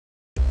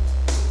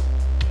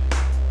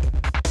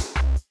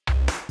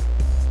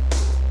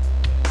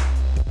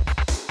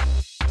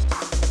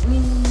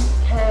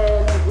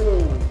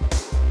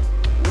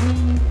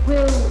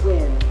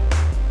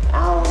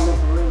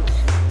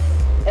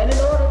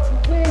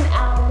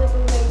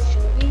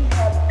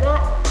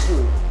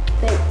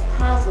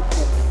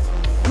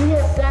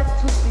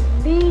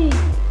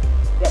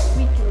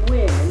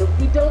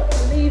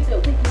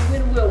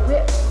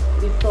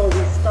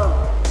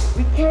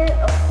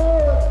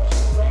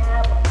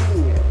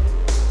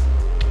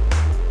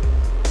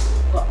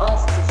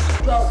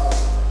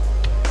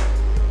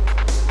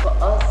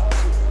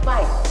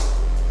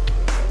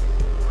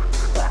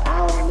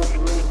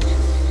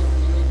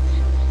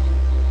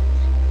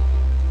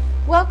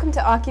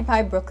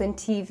Occupy Brooklyn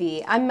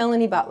TV. I'm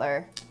Melanie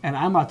Butler. And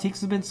I'm Atik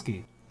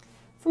Zabinski.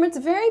 From its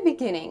very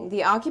beginning,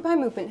 the Occupy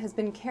movement has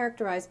been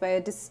characterized by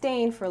a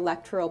disdain for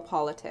electoral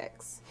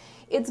politics.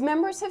 Its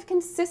members have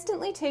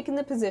consistently taken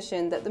the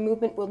position that the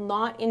movement will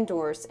not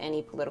endorse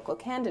any political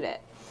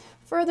candidate.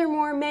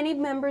 Furthermore, many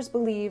members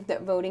believe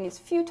that voting is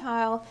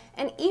futile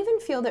and even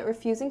feel that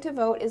refusing to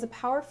vote is a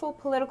powerful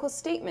political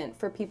statement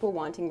for people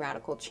wanting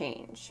radical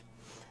change.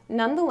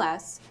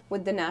 Nonetheless,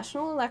 with the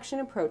national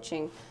election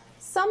approaching,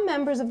 some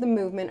members of the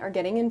movement are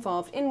getting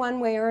involved in one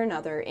way or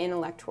another in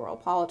electoral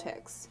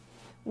politics.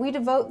 We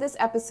devote this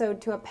episode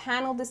to a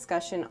panel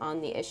discussion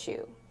on the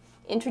issue.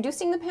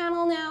 Introducing the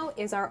panel now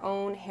is our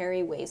own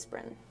Harry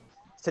Waisbren.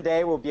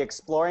 Today we'll be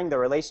exploring the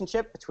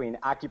relationship between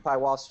Occupy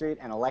Wall Street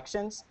and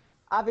elections.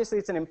 Obviously,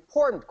 it's an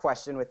important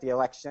question with the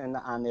election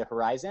on the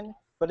horizon,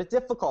 but a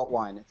difficult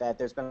one that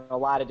there's been a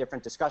lot of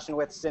different discussion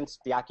with since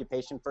the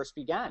occupation first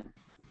began.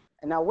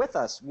 And now with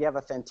us, we have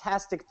a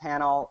fantastic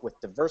panel with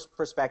diverse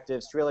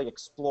perspectives to really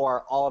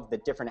explore all of the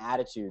different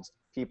attitudes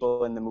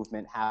people in the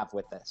movement have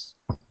with this.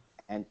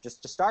 And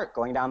just to start,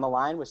 going down the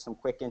line with some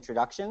quick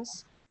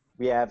introductions,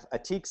 we have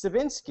Atik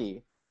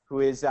Zabinski, who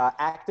is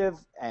active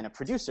and a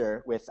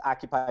producer with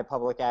Occupy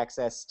Public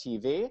Access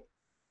TV.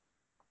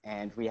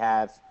 And we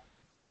have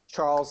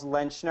Charles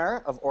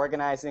Lenchner of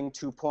Organizing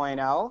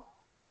 2.0,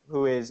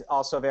 who is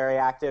also very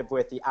active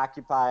with the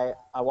Occupy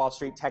Wall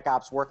Street Tech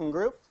Ops Working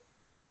Group.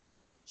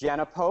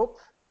 Jenna Pope,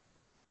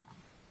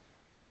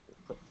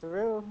 click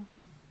through.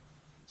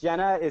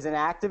 Jenna is an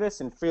activist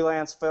and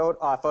freelance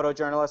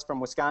photojournalist from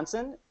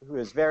Wisconsin who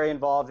is very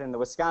involved in the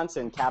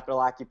Wisconsin capital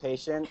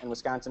occupation and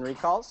Wisconsin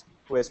recalls,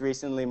 who has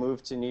recently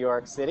moved to New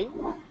York City.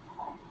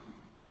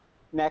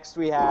 Next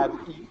we have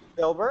Eve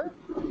Silber.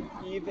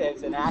 Eve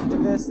is an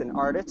activist and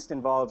artist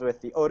involved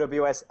with the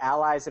OWS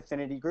Allies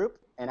Affinity Group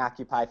and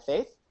Occupy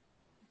Faith.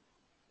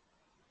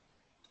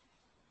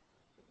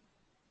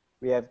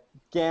 We have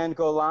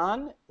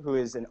Golan, who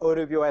is an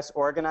OWS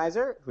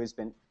organizer who has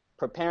been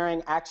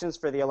preparing actions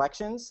for the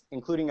elections,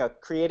 including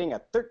creating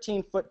a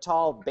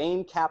 13-foot-tall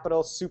Bain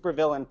Capital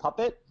supervillain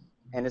puppet,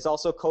 and is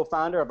also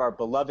co-founder of our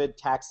beloved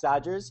Tax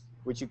Dodgers,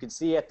 which you can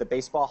see at the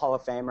Baseball Hall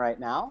of Fame right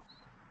now.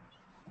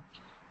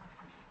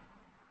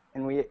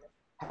 And we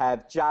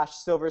have Josh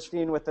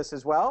Silverstein with us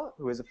as well,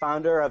 who is a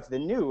founder of the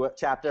new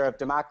chapter of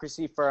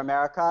Democracy for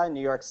America in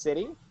New York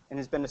City, and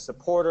has been a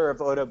supporter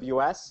of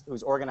OWS,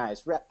 who's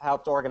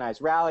helped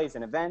organize rallies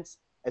and events,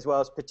 as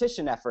well as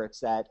petition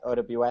efforts at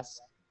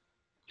OWS.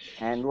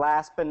 And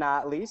last but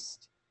not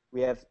least, we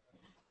have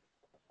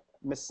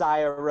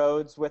Messiah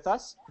Rhodes with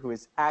us, who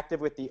is active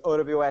with the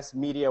OWS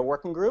Media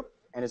Working Group,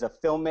 and is a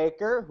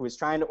filmmaker who is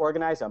trying to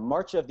organize a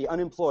March of the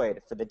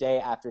Unemployed for the day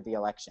after the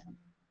election.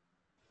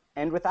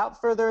 And without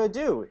further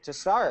ado, to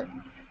start,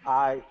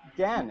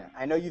 again,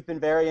 I know you've been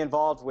very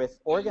involved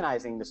with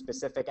organizing the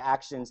specific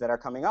actions that are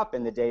coming up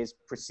in the days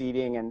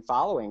preceding and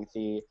following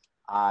the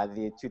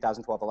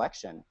 2012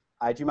 election.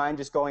 Do you mind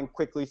just going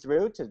quickly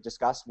through to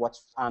discuss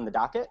what's on the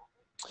docket?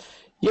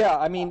 Yeah,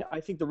 I mean,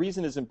 I think the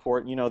reason is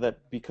important, that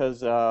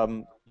because,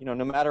 no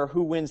matter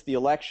who wins the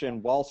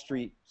election, Wall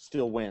Street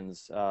still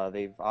wins.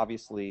 They've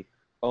obviously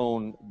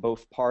own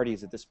both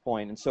parties at this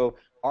point. And so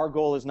our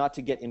goal is not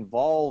to get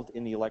involved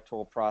in the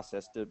electoral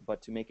process, but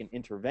to make an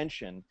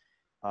intervention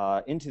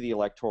into the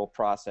electoral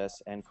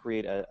process and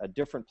create a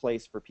different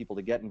place for people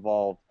to get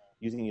involved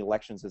using the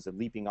elections as a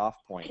leaping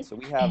off point. So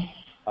we have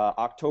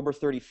October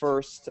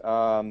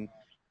 31st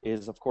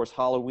is, of course,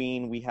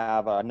 Halloween. We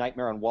have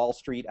Nightmare on Wall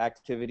Street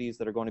activities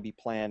that are going to be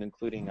planned,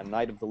 including a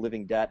Night of the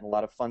Living Dead and a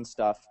lot of fun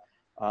stuff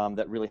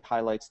that really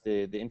highlights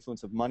the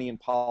influence of money in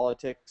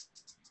politics.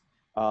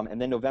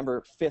 And then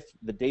November 5th,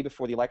 the day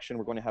before the election,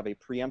 we're going to have a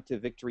preemptive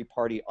victory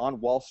party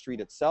on Wall Street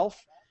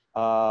itself,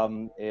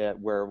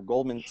 where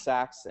Goldman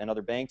Sachs and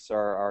other banks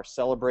are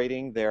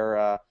celebrating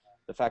the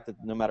fact that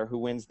no matter who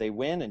wins, they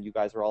win, and you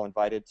guys are all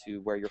invited to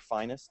wear your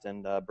finest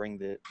and bring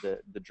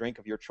the drink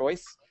of your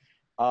choice.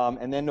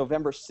 And then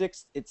November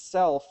 6th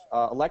itself,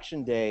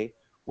 Election Day,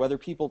 whether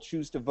people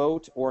choose to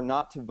vote or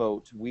not to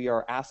vote, we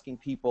are asking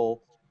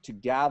people to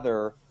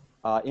gather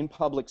in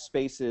public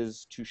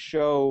spaces to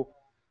show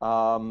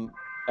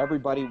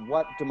everybody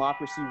what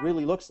democracy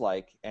really looks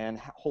like and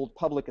hold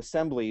public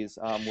assemblies.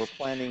 We're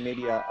planning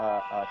maybe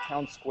a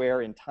town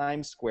square in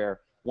Times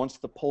Square once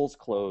the polls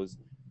close,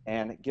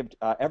 and give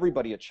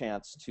everybody a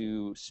chance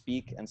to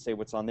speak and say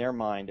what's on their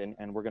mind,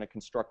 and we're going to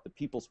construct the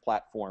People's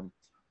Platform.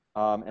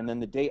 And then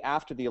the day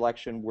after the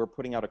election, we're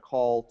putting out a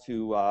call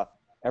to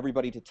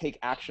everybody to take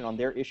action on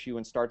their issue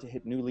and start to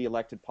hit newly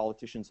elected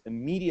politicians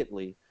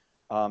immediately,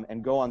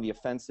 and go on the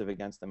offensive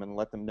against them and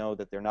let them know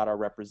that they're not our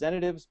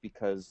representatives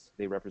because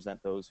they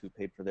represent those who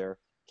paid for their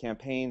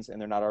campaigns, and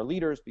they're not our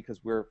leaders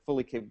because we're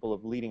fully capable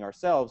of leading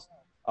ourselves.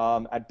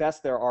 At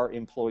best, they're our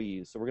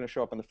employees. So we're going to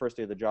show up on the first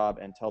day of the job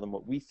and tell them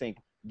what we think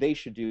they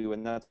should do,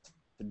 and that's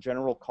the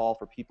general call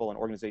for people and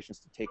organizations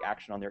to take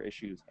action on their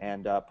issues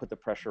and put the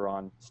pressure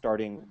on,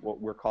 starting what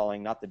we're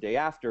calling not the day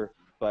after,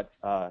 but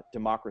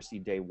Democracy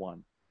Day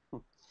 1.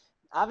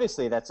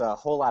 obviously that's a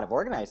whole lot of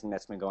organizing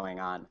that's been going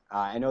on.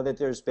 I know that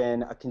there's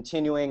been a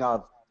continuing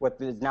of what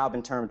has now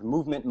been termed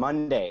Movement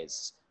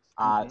Mondays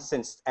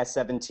since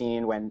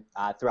S17, when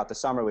throughout the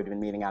summer we've been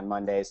meeting on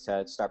Mondays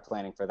to start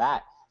planning for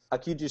that.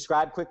 Could you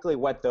describe quickly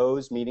what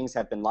those meetings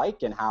have been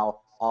like and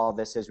how all of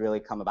this has really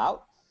come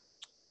about?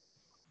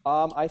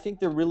 I think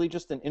they're really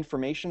just an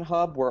information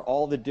hub where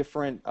all the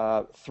different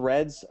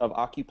threads of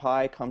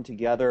Occupy come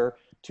together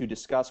to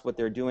discuss what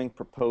they're doing,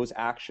 propose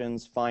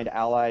actions, find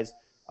allies.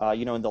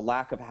 You know, in the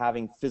lack of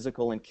having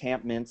physical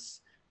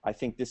encampments, I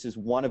think this is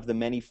one of the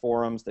many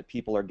forums that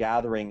people are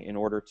gathering in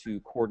order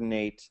to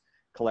coordinate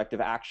collective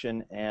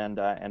action and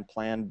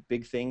plan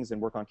big things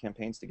and work on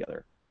campaigns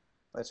together.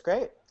 That's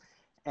great.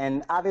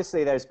 And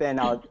obviously there's been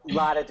a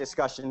lot of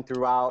discussion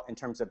throughout in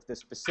terms of the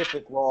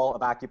specific role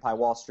of Occupy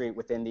Wall Street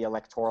within the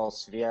electoral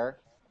sphere.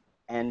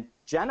 And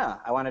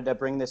Jenna, I wanted to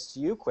bring this to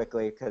you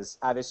quickly because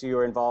obviously you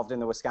were involved in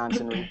the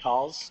Wisconsin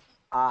recalls.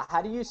 How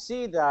do you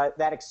see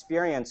that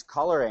experience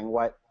coloring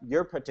what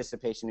your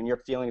participation and your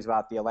feelings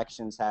about the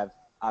elections have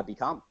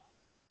become?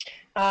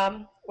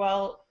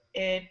 Well,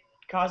 it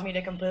caused me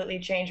to completely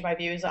change my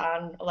views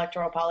on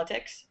electoral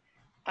politics.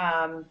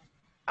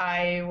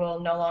 I will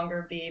no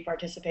longer be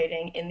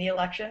participating in the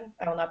election.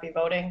 I will not be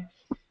voting.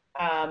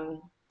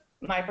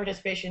 My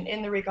participation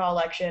in the recall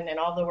election and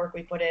all the work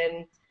we put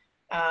in,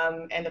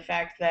 and the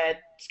fact that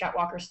Scott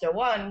Walker still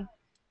won,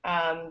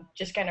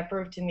 just kind of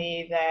proved to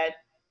me that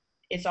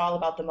it's all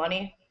about the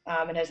money.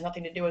 It has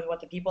nothing to do with what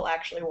the people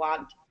actually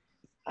want.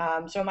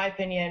 So in my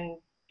opinion,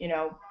 you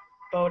know,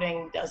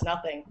 voting does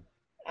nothing.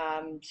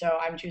 So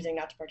I'm choosing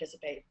not to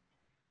participate.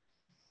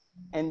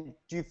 And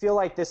do you feel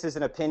like this is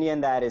an opinion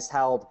that is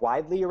held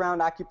widely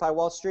around Occupy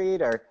Wall Street,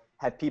 or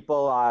have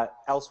people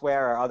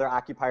elsewhere or other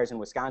occupiers in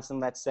Wisconsin,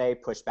 let's say,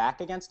 pushed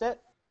back against it?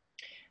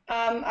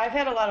 I've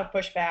had a lot of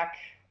pushback.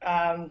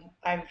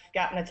 I've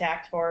gotten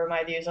attacked for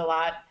my views a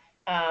lot,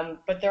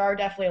 but there are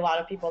definitely a lot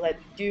of people that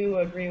do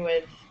agree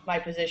with my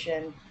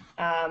position.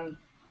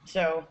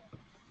 So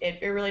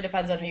it really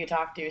depends on who you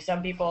talk to.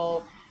 Some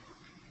people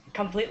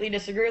completely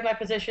disagree with my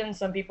position.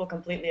 Some people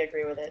completely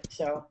agree with it.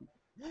 So.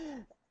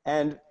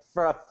 And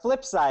for a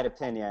flip side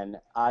opinion,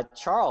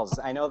 Charles,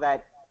 I know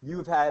that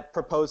you've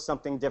proposed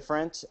something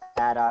different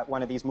at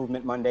one of these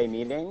Movement Monday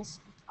meetings.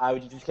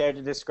 Would you care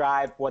to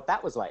describe what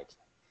that was like?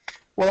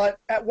 Well,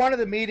 at one of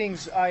the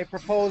meetings, I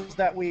proposed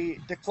that we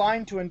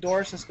decline to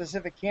endorse a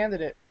specific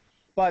candidate,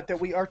 but that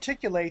we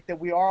articulate that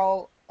we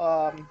all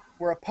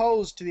were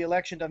opposed to the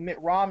election of Mitt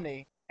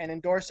Romney and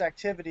endorse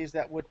activities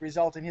that would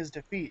result in his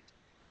defeat.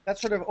 That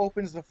sort of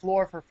opens the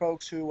floor for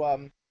folks who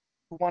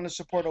want to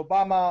support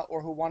Obama,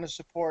 or who want to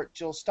support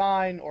Jill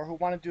Stein, or who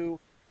want to do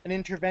an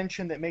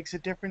intervention that makes a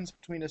difference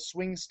between a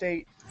swing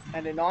state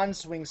and a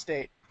non-swing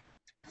state.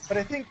 But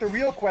I think the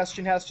real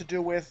question has to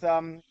do with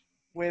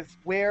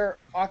where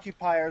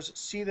occupiers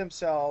see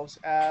themselves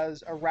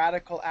as a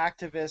radical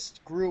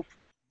activist group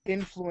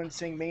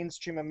influencing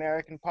mainstream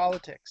American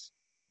politics.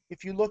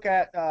 If you look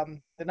at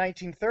the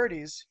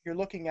 1930s, you're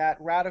looking at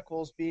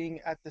radicals being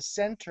at the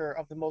center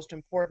of the most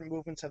important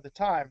movements of the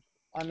time.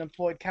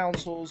 Unemployed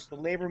councils, the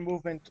labor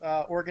movement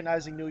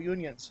organizing new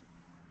unions.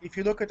 If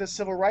you look at the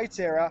civil rights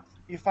era,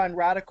 you find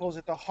radicals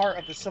at the heart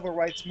of the civil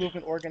rights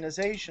movement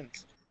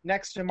organizations,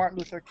 next to Martin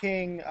Luther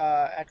King,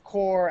 at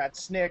CORE, at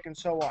SNCC, and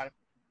so on.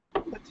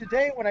 But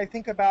today, when I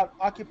think about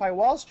Occupy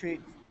Wall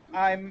Street,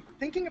 I'm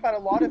thinking about a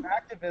lot of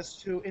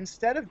activists who,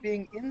 instead of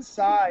being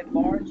inside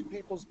large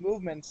people's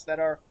movements that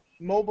are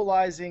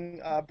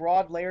mobilizing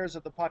broad layers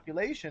of the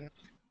population,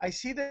 I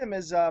see them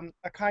as a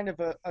kind of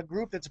a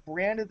group that's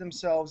branded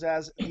themselves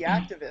as the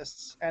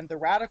activists and the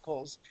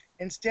radicals,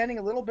 and standing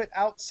a little bit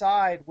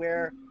outside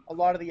where a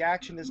lot of the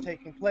action is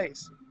taking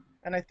place.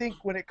 And I think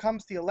when it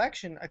comes to the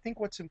election, I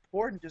think what's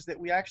important is that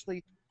we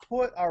actually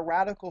put our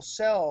radical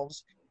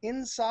selves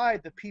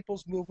inside the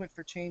people's movement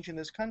for change in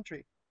this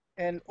country.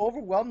 And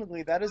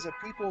overwhelmingly, that is a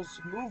people's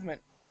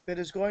movement that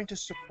is going to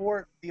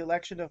support the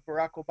election of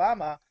Barack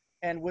Obama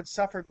and would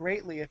suffer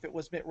greatly if it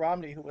was Mitt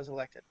Romney who was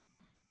elected.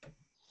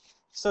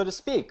 So to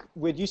speak,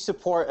 would you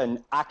support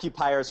an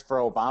Occupiers for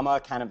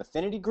Obama kind of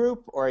affinity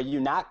group, or are you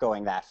not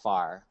going that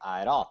far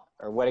at all?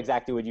 Or what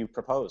exactly would you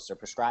propose or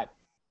prescribe?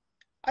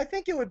 I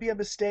think it would be a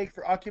mistake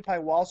for Occupy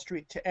Wall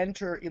Street to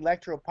enter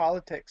electoral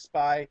politics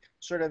by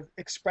sort of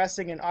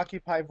expressing an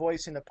Occupy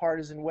voice in a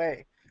partisan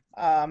way.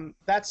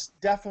 That's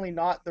definitely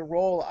not the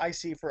role I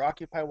see for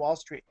Occupy Wall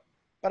Street.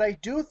 But I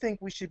do think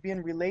we should be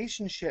in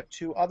relationship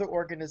to other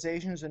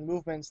organizations and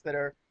movements that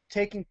are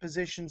taking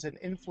positions and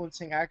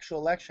influencing actual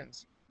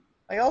elections.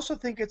 I also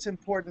think it's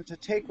important to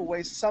take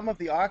away some of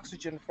the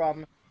oxygen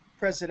from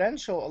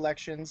presidential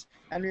elections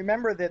and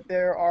remember that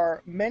there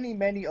are many,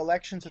 many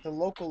elections at the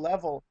local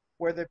level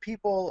where the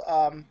people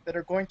that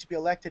are going to be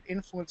elected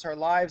influence our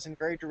lives in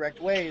very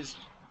direct ways.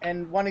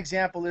 And one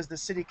example is the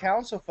city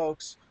council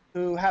folks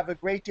who have a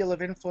great deal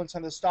of influence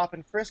on the stop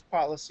and frisk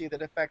policy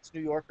that affects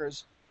New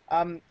Yorkers.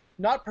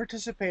 Not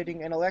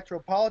participating in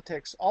electoral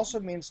politics also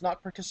means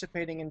not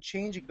participating in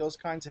changing those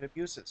kinds of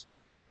abuses.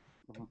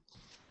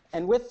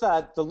 And with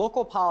the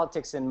local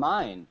politics in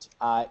mind,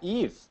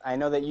 Eve, I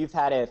know that you've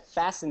had a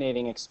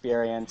fascinating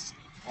experience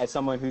as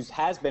someone who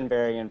has been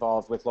very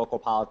involved with local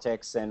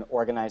politics and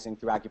organizing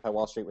through Occupy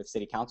Wall Street with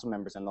city council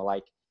members and the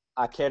like.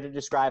 Care to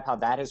describe how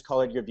that has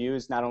colored your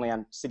views, not only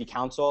on city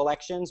council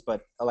elections,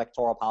 but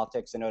electoral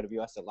politics in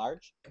OWS at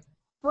large?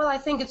 Well, I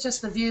think it's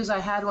just the views I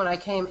had when I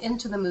came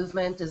into the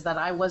movement, is that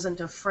I wasn't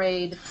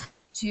afraid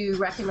to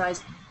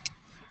recognize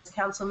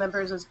council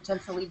members as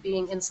potentially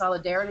being in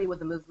solidarity with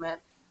the movement.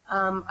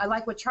 I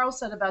like what Charles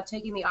said about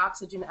taking the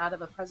oxygen out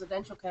of a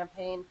presidential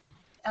campaign.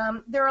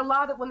 There are a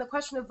lot of, when the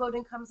question of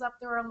voting comes up,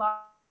 there are a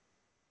lot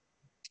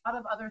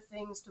of other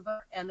things to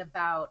vote and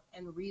about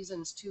and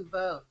reasons to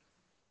vote.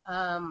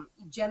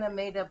 Jenna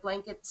made a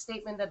blanket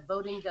statement that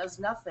voting does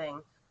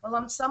nothing. Well,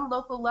 on some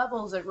local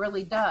levels, it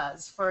really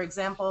does. For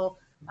example,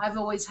 I've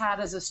always had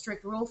as a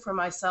strict rule for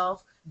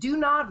myself, do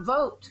not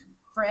vote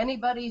for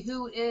anybody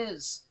who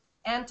is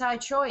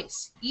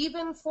anti-choice,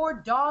 even for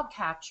dog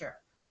catcher,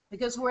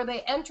 because where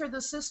they enter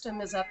the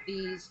system is at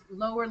these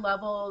lower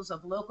levels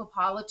of local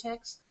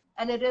politics,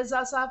 and it is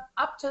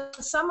up to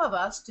some of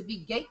us to be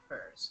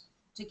gatekeepers,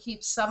 to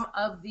keep some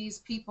of these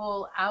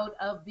people out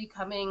of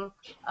becoming,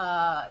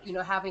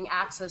 having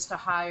access to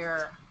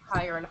higher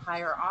and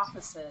higher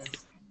offices.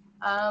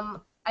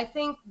 I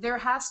think there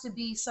has to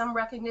be some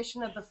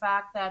recognition of the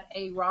fact that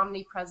a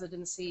Romney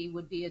presidency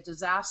would be a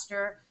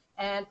disaster,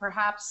 and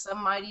perhaps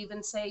some might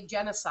even say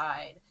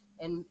genocide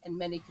in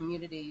many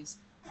communities,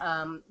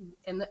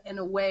 in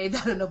a way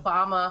that an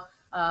Obama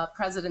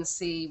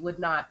presidency would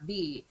not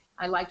be.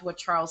 I liked what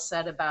Charles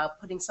said about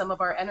putting some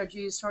of our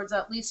energies towards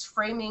at least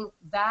framing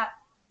that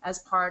as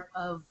part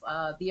of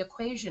the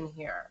equation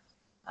here.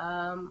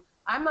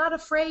 I'm not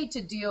afraid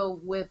to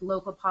deal with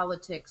local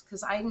politics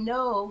because I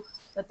know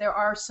that there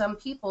are some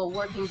people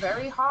working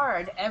very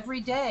hard every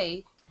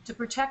day to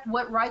protect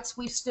what rights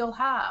we still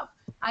have.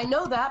 I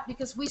know that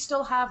because we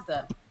still have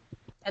them.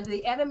 And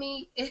the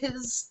enemy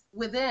is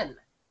within.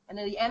 And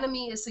the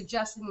enemy is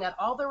suggesting that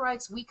all the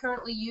rights we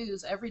currently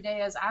use every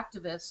day as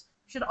activists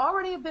should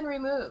already have been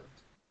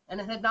removed.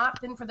 And it had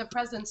not been for the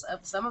presence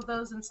of some of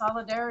those in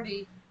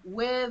solidarity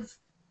with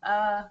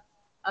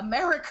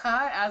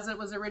America as it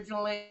was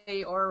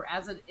originally, or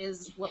as it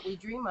is what we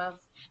dream of,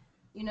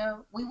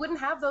 we wouldn't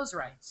have those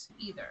rights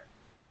either.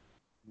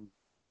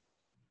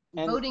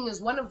 And voting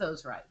is one of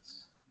those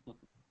rights.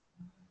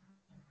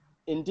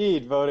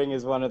 Indeed, voting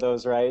is one of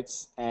those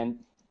rights. And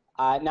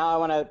now I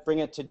want to bring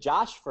it to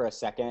Josh for a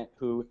second,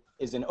 who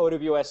is an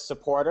OWS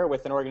supporter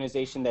with an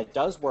organization that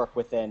does work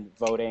within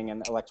voting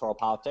and electoral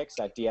politics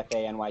at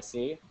DFA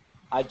NYC.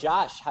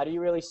 Josh, how do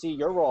you really see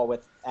your role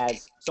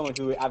as someone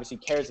who obviously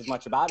cares as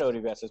much about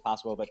OWS as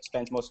possible, but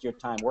spends most of your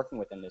time working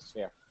within this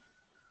sphere?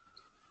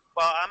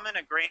 Well, I'm in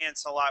agreement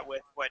a lot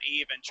with what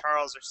Eve and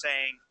Charles are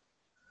saying.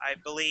 I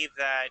believe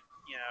that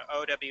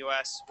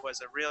OWS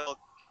was a real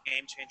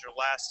game changer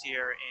last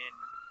year in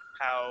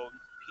how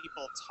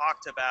people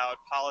talked about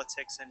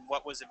politics and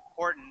what was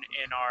important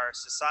in our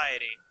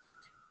society.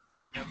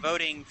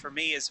 Voting for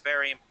me is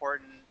very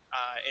important.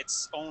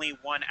 It's only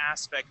one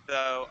aspect,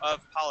 though, of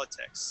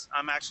politics.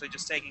 I'm actually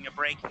just taking a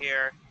break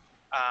here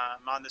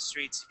on the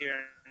streets here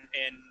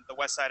in the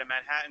west side of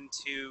Manhattan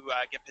to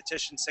get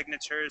petition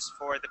signatures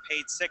for the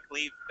paid sick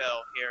leave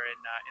bill here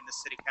in the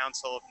City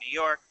Council of New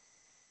York.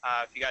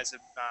 If you guys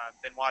have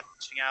been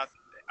watching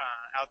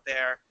out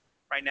there,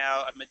 right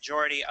now a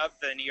majority of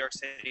the New York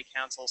City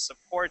Council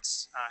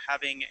supports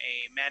having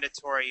a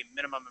mandatory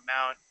minimum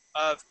amount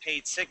of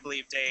paid sick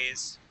leave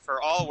days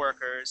for all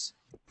workers,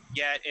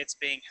 yet it's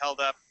being held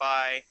up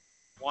by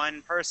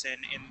one person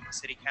in the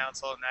City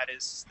Council, and that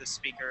is the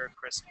Speaker,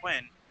 Chris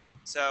Quinn.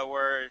 So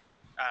we're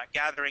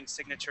gathering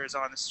signatures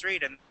on the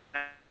street, and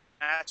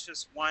that's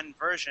just one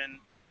version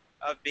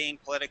of being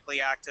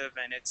politically active,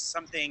 and it's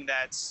something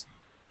that's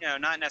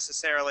not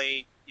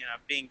necessarily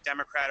being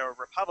Democrat or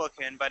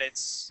Republican, but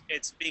it's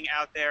being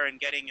out there and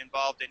getting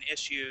involved in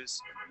issues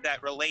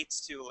that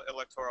relates to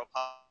electoral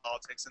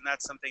politics, and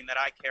that's something that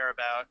I care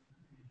about,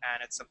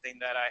 and it's something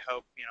that I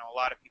hope a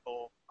lot of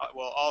people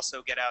will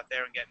also get out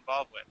there and get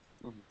involved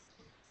with. Mm-hmm.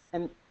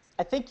 And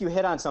I think you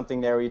hit on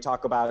something there where you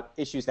talk about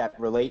issues that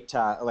relate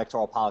to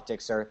electoral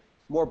politics, or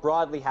more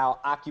broadly how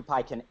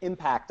Occupy can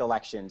impact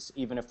elections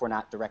even if we're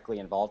not directly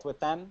involved with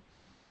them.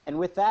 And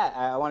with that,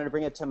 I wanted to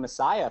bring it to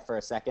Messiah for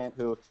a second,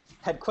 who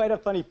had quite a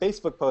funny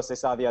Facebook post I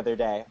saw the other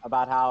day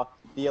about how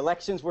the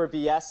elections were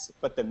BS,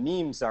 but the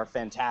memes are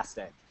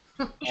fantastic.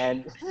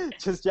 And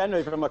just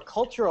generally from a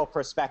cultural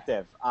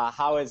perspective,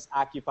 how is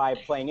Occupy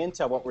playing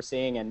into what we're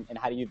seeing, and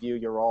how do you view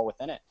your role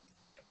within it?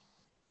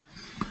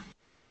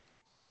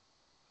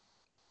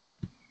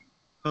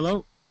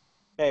 Hello?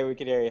 Hey, we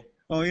can hear you.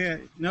 Oh, yeah.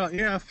 No,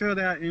 yeah, I feel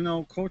that,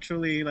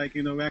 culturally,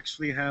 we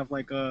actually have,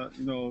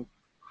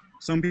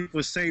 some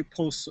people say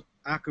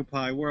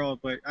post-Occupy world,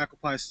 but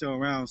Occupy is still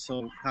around,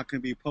 so how can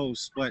it be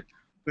post? But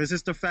it's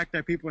just the fact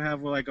that people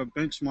have, a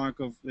benchmark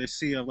of, they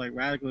see of,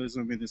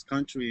 radicalism in this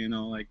country,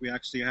 we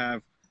actually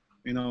have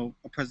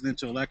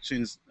presidential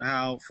elections,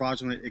 how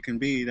fraudulent it can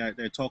be, that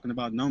they're talking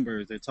about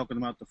numbers. They're talking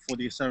about the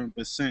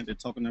 47%. They're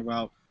talking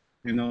about,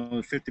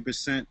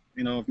 50%,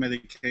 of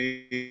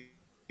Medicaid,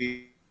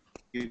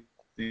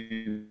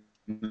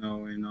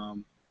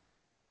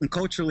 and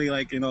culturally,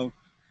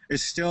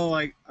 it's still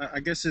like, I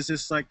guess it's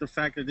just like the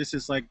fact that this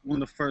is like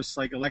one of the first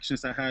like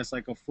elections that has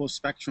like a full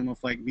spectrum of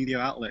like media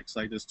outlets.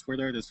 Like there's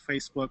Twitter, there's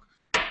Facebook,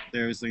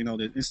 there's there's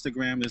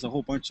Instagram, there's a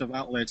whole bunch of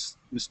outlets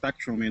in the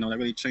spectrum, that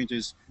really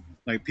changes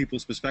like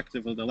people's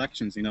perspective of the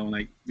elections.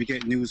 Like we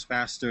get news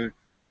faster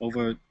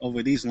over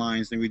these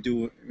lines than we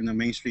do in the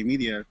mainstream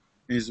media,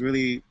 and it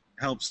really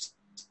helps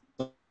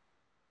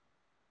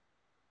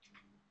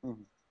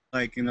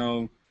like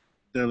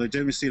the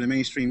legitimacy of the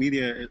mainstream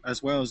media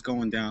as well as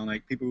going down.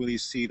 Like people really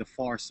see the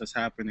farce that's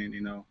happening.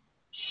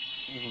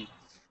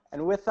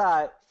 And with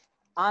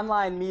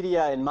online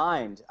media in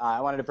mind,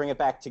 I wanted to bring it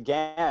back to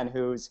Gan,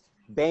 whose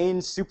Bane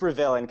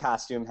supervillain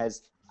costume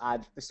has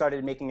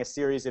started making a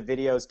series of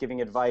videos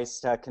giving advice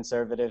to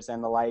conservatives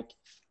and the like.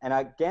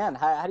 And Gan,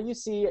 how do you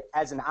see,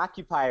 as an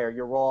occupier,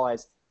 your role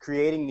as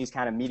creating these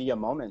kind of media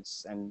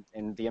moments and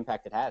the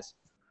impact it has?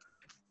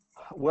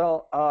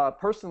 Well,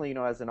 personally,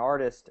 as an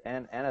artist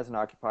and as an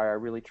occupier, I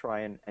really try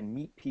and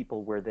meet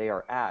people where they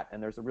are at.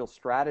 And there's a real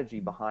strategy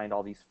behind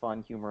all these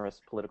fun,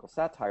 humorous political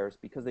satires,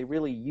 because they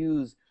really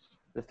use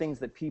the things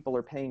that people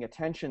are paying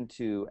attention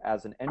to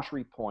as an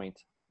entry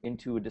point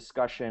into a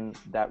discussion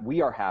that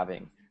we are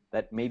having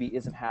that maybe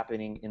isn't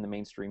happening in the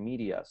mainstream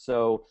media.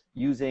 So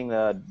using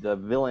the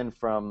villain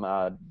from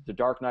the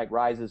Dark Knight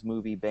Rises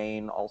movie,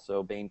 Bane,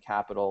 also Bane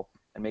Capital,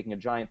 and making a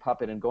giant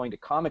puppet and going to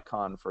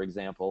Comic-Con, for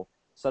example,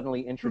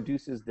 suddenly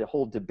introduces the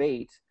whole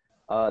debate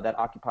that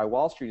Occupy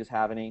Wall Street is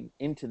having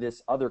into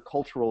this other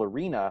cultural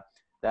arena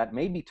that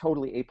may be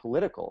totally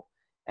apolitical.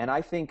 And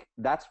I think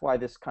that's why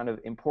this kind of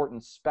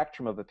important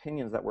spectrum of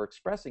opinions that we're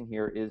expressing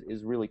here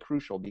is really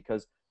crucial,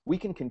 because we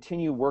can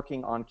continue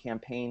working on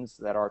campaigns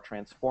that are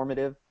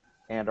transformative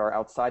and are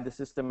outside the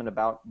system and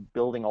about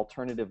building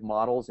alternative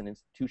models and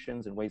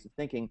institutions and ways of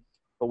thinking,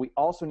 but we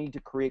also need to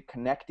create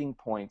connecting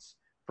points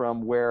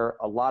from where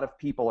a lot of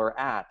people are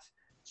at,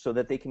 so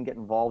that they can get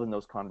involved in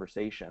those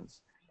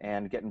conversations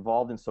and get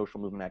involved in social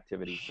movement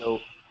activities. So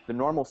the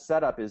normal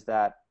setup is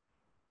that,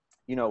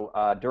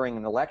 during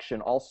an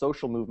election, all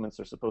social movements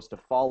are supposed to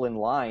fall in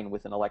line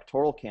with an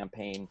electoral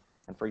campaign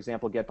and, for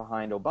example, get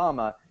behind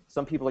Obama.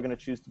 Some people are going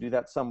to choose to do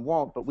that, some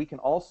won't, but we can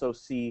also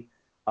see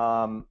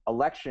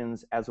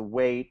elections as a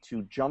way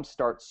to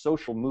jumpstart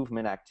social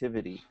movement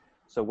activity.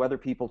 So whether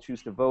people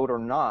choose to vote or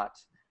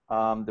not,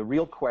 the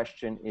real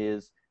question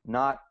is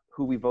not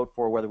who we vote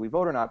for, whether we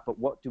vote or not, but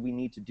what do we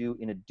need to do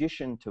in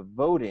addition to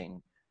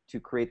voting to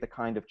create the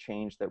kind of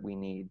change that we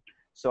need.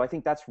 So I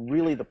think that's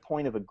really the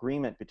point of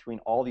agreement between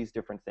all these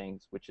different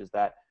things, which is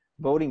that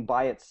voting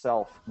by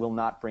itself will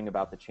not bring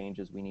about the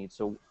changes we need.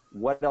 So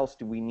what else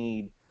do we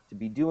need to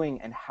be doing,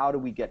 and how do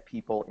we get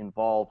people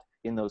involved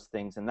in those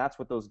things? And that's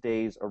what those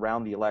days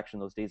around the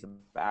election, those days of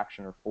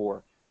action, are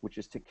for, which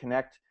is to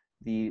connect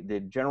the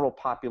general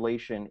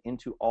population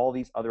into all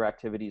these other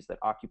activities that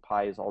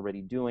Occupy is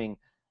already doing,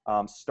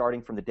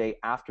 starting from the day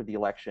after the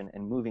election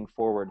and moving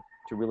forward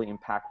to really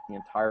impact the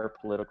entire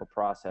political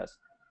process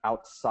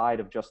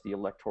outside of just the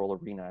electoral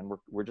arena. And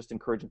we're just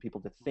encouraging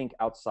people to think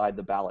outside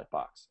the ballot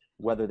box,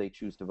 whether they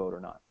choose to vote or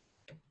not.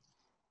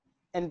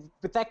 And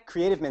with that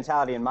creative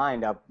mentality in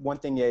mind, one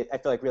thing I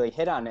feel like really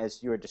hit on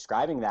as you were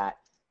describing that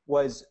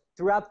was,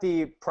 throughout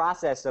the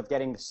process of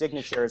getting the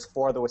signatures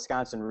for the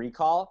Wisconsin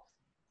recall,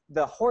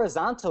 the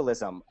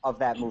horizontalism of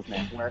that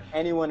movement, where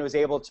anyone was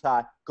able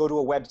to go to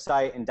a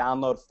website and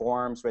download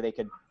forms where they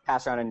could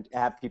pass around and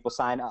have people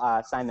sign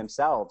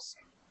themselves,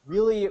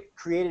 really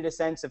created a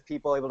sense of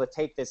people able to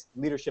take this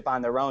leadership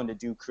on their own to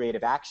do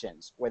creative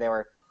actions, where there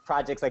were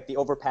projects like the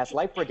Overpass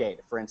Light Brigade,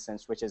 for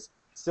instance, which is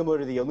similar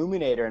to the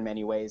Illuminator in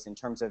many ways in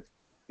terms of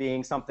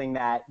being something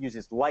that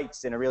uses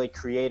lights in a really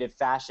creative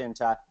fashion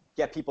to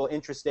get people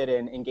interested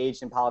and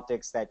engaged in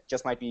politics that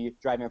just might be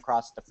driving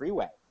across the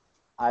freeway.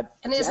 And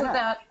isn't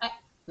Jenna, that...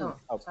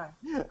 sorry.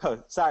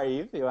 Oh, sorry,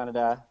 Eve, you wanted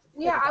to...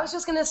 Yeah, I was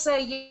just going to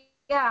say,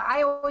 yeah,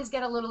 I always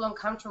get a little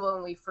uncomfortable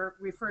when we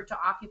refer to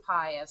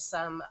Occupy as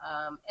some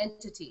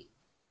entity.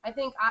 I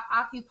think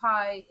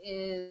Occupy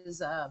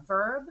is a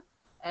verb,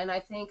 and I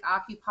think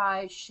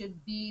Occupy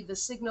should be the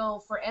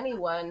signal for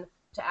anyone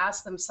to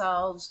ask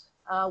themselves,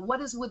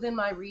 what is within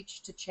my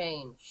reach to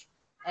change?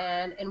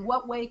 And in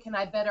what way can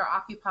I better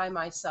occupy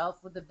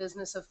myself with the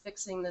business of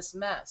fixing this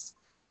mess?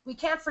 We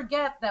can't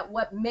forget that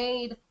what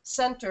made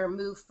center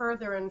move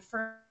further and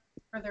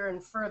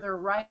further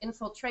right,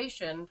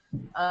 infiltration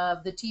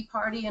of the Tea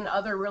Party and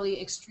other really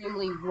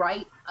extremely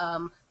right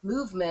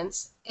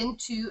movements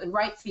into, and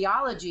right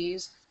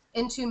theologies,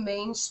 into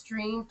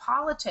mainstream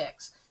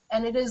politics.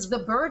 And it is the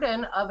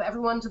burden of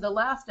everyone to the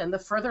left, and the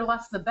further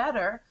left the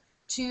better,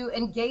 to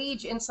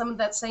engage in some of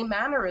that same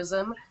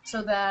mannerism,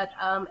 so that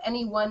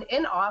anyone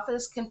in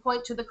office can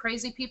point to the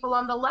crazy people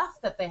on the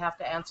left that they have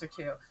to answer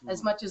to,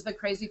 as much as the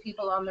crazy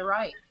people on the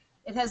right.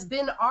 It has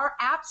been our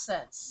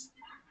absence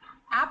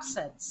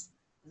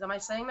Am I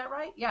saying that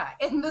right? Yeah,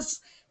 in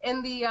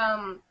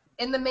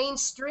the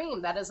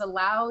mainstream that has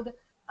allowed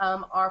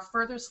our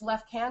furthest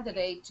left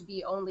candidate to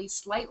be only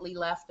slightly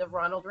left of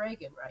Ronald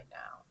Reagan right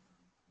now.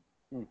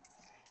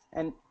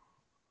 And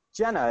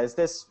Jenna, is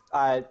this,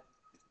 how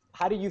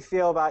do you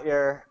feel about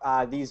your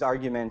these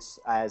arguments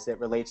as it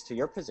relates to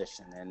your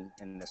position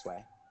in this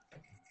way?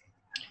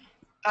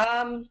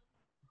 I'm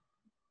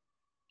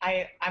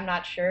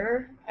not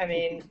sure. I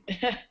mean,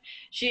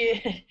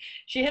 she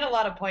hit a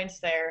lot of points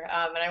there,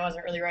 and I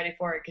wasn't really ready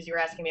for it because you were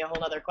asking me a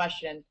whole other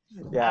question.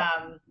 Yeah.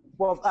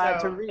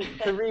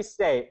 To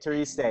restate,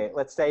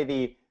 let's say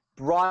the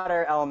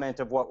broader element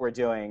of what we're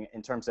doing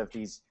in terms of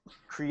these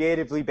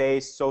creatively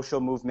based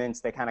social movements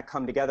that kind of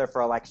come together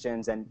for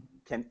elections and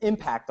can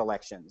impact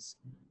elections.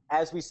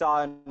 As we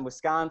saw in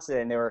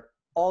Wisconsin, there were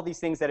all these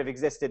things that have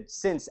existed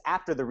since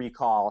after the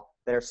recall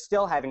that are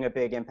still having a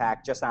big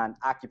impact just on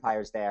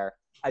occupiers there.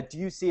 Do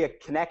you see a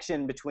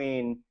connection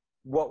between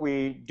what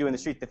we do in the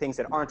street, the things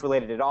that aren't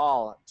related at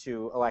all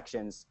to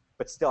elections,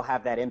 but still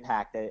have that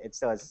impact, that it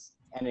still is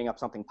ending up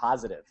something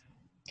positive?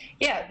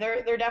 Yeah,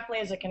 there definitely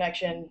is a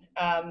connection.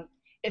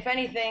 If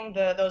anything,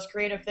 those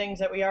creative things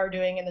that we are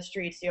doing in the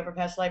streets, the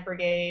Overpass Light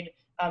Brigade,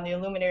 the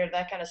Illuminator,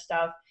 that kind of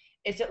stuff,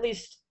 it's at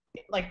least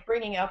like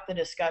bringing up the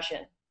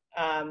discussion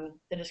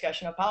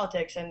of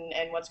politics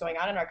and what's going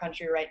on in our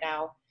country right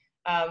now,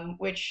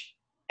 which,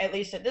 at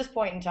least at this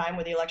point in time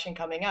with the election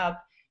coming up,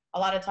 a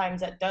lot of times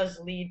that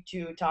does lead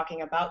to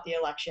talking about the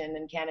election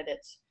and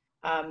candidates.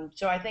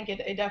 So I think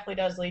it definitely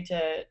does lead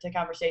to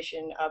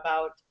conversation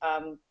about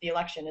the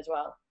election as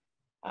well.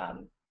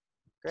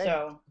 Great.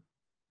 So,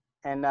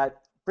 and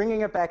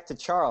bringing it back to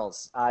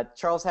Charles,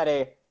 Charles had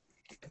a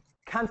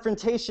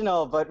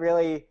confrontational but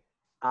really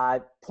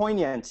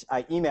poignant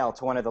email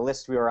to one of the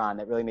lists we were on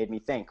that really made me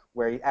think,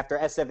 where after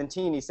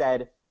S17 he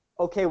said,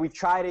 okay, we've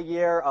tried a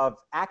year of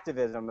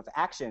activism, of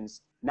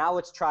actions, now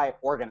let's try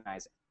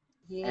organizing.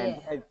 Yeah.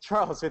 And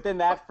Charles, within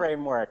that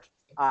framework,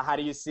 how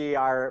do you see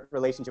our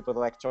relationship with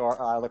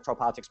electoral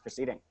politics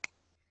proceeding?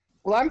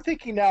 Well, I'm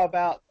thinking now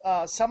about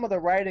some of the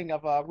writing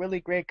of a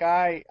really great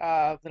guy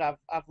that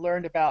I've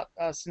learned about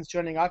since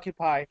joining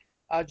Occupy,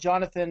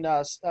 Jonathan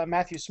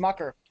Matthew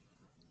Smucker,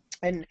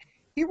 and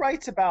he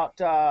writes about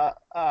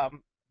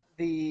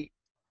the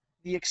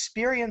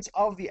experience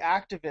of the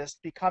activist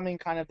becoming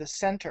kind of the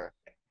center.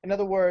 In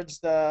other words,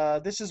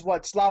 this is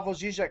what Slavoj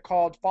Žižek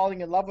called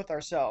falling in love with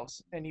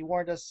ourselves, and he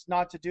warned us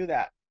not to do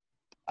that.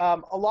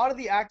 A lot of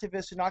the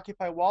activists in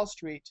Occupy Wall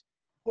Street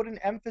put an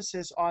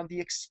emphasis on the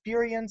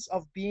experience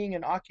of being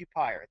an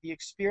occupier, the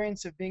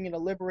experience of being in a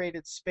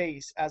liberated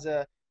space as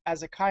a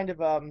kind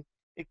of a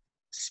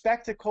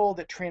spectacle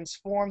that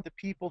transformed the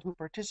people who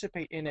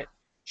participate in it,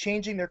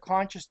 changing their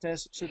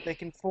consciousness so that they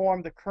can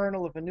form the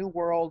kernel of a new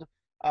world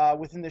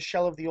within the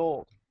shell of the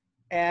old.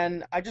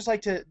 And I just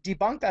like to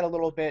debunk that a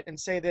little bit and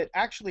say that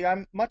actually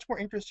I'm much more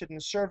interested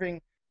in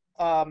serving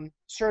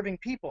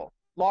people,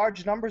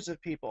 large numbers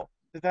of people,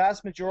 the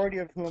vast majority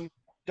of whom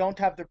don't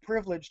have the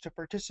privilege to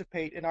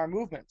participate in our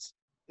movements,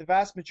 the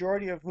vast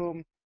majority of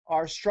whom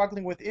are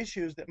struggling with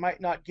issues that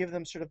might not give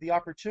them sort of the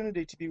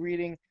opportunity to be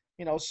reading,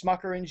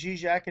 Smucker and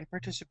Zizek and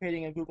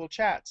participating in Google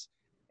Chats.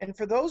 And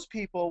for those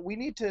people, we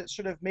need to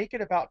sort of make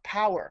it about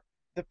power,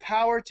 the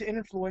power to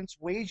influence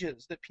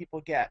wages that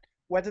people get,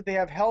 whether they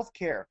have health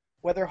care,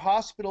 whether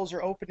hospitals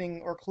are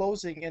opening or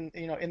closing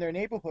in their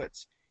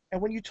neighborhoods.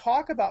 And when you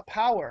talk about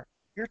power,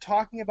 you're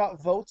talking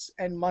about votes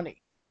and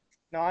money.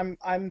 Now,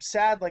 I'm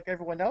sad, like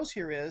everyone else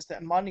here is,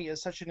 that money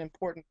is such an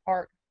important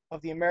part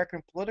of the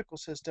American political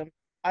system.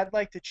 I'd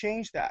like to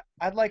change that.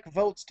 I'd like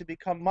votes to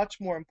become much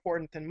more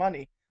important than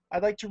money.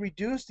 I'd like to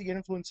reduce the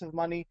influence of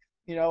money,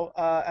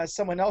 as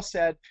someone else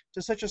said,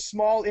 to such a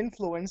small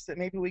influence that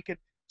maybe we could,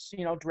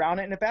 drown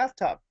it in a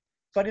bathtub.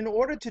 But in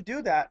order to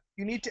do that,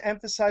 you need to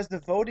emphasize the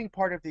voting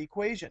part of the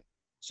equation.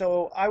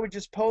 So I would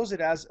just pose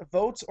it as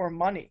votes or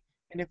money.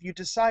 And if you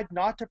decide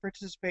not to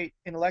participate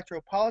in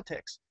electoral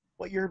politics,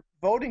 what you're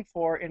voting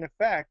for, in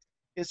effect,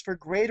 is for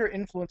greater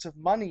influence of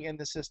money in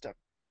the system.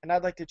 And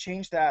I'd like to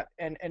change that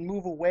and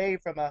move away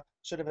from a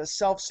sort of a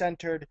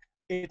self-centered,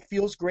 it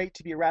feels great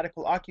to be a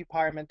radical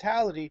occupier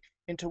mentality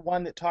into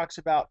one that talks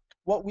about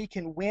what we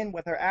can win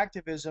with our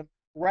activism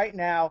right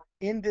now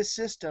in this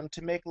system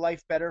to make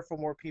life better for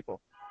more people.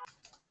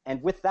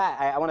 And with that,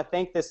 I want to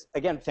thank this,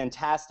 again,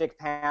 fantastic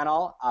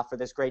panel for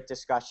this great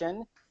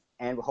discussion,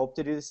 and we hope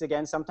to do this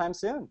again sometime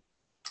soon.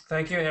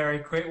 Thank you, Harry.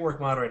 Great work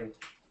moderating.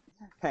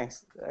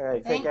 Thanks. All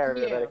right, take care,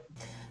 everybody.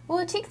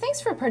 Well, Atik,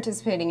 thanks for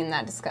participating in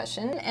that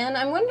discussion. And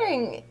I'm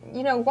wondering,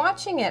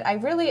 watching it, I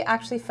really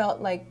actually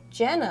felt like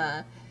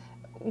Jenna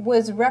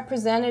was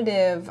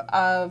representative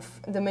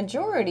of the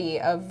majority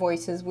of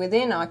voices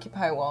within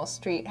Occupy Wall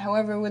Street.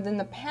 However, within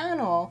the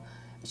panel,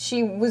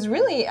 she was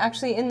really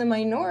actually in the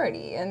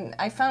minority. And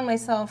I found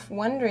myself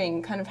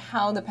wondering kind of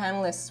how the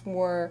panelists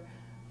were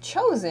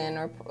chosen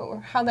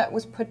or how that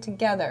was put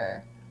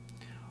together.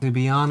 To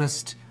be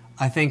honest,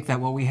 I think that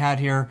what we had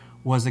here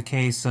was a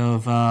case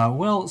of,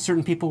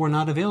 certain people were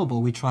not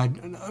available. We tried,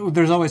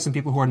 there's always some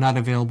people who are not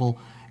available,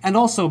 And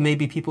also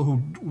maybe people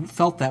who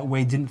felt that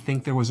way didn't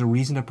think there was a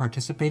reason to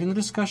participate in the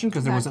discussion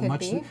because there wasn't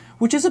much,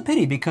 which is a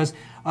pity because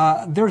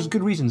there's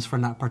good reasons for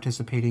not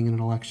participating in an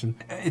election.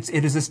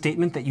 It is a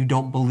statement that you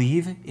don't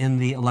believe in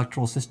the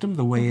electoral system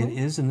the way it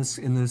is in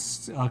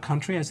this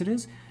country as it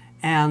is.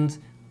 And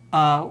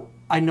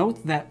I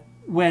note that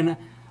when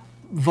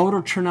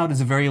voter turnout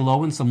is very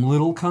low in some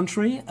little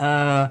country,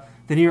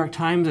 the New York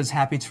Times is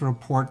happy to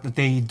report that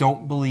they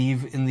don't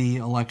believe in the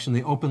election.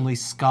 They openly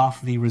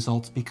scoff the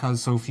results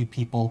because so few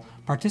people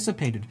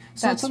participated.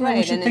 So that's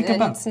right, and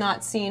it's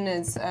not seen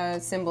as a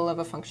symbol of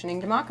a functioning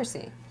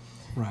democracy.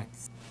 Right.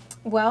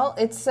 Well,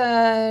 it's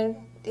a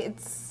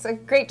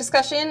great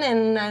discussion,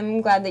 and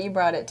I'm glad that you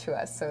brought it to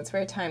us, so it's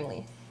very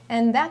timely.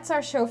 And that's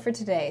our show for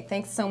today.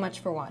 Thanks so much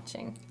for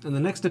watching. And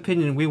the next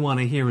opinion we want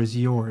to hear is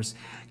yours.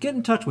 Get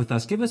in touch with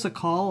us. Give us a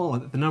call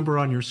at the number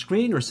on your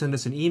screen or send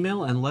us an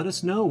email and let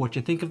us know what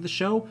you think of the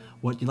show,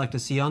 what you'd like to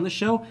see on the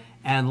show,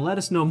 and let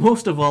us know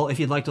most of all if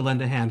you'd like to lend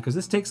a hand, because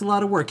this takes a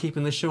lot of work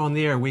keeping the show on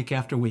the air week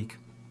after week.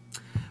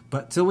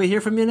 But till we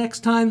hear from you next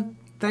time,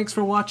 thanks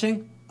for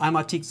watching. I'm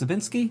Atik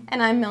Zabinski.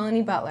 And I'm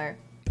Melanie Butler.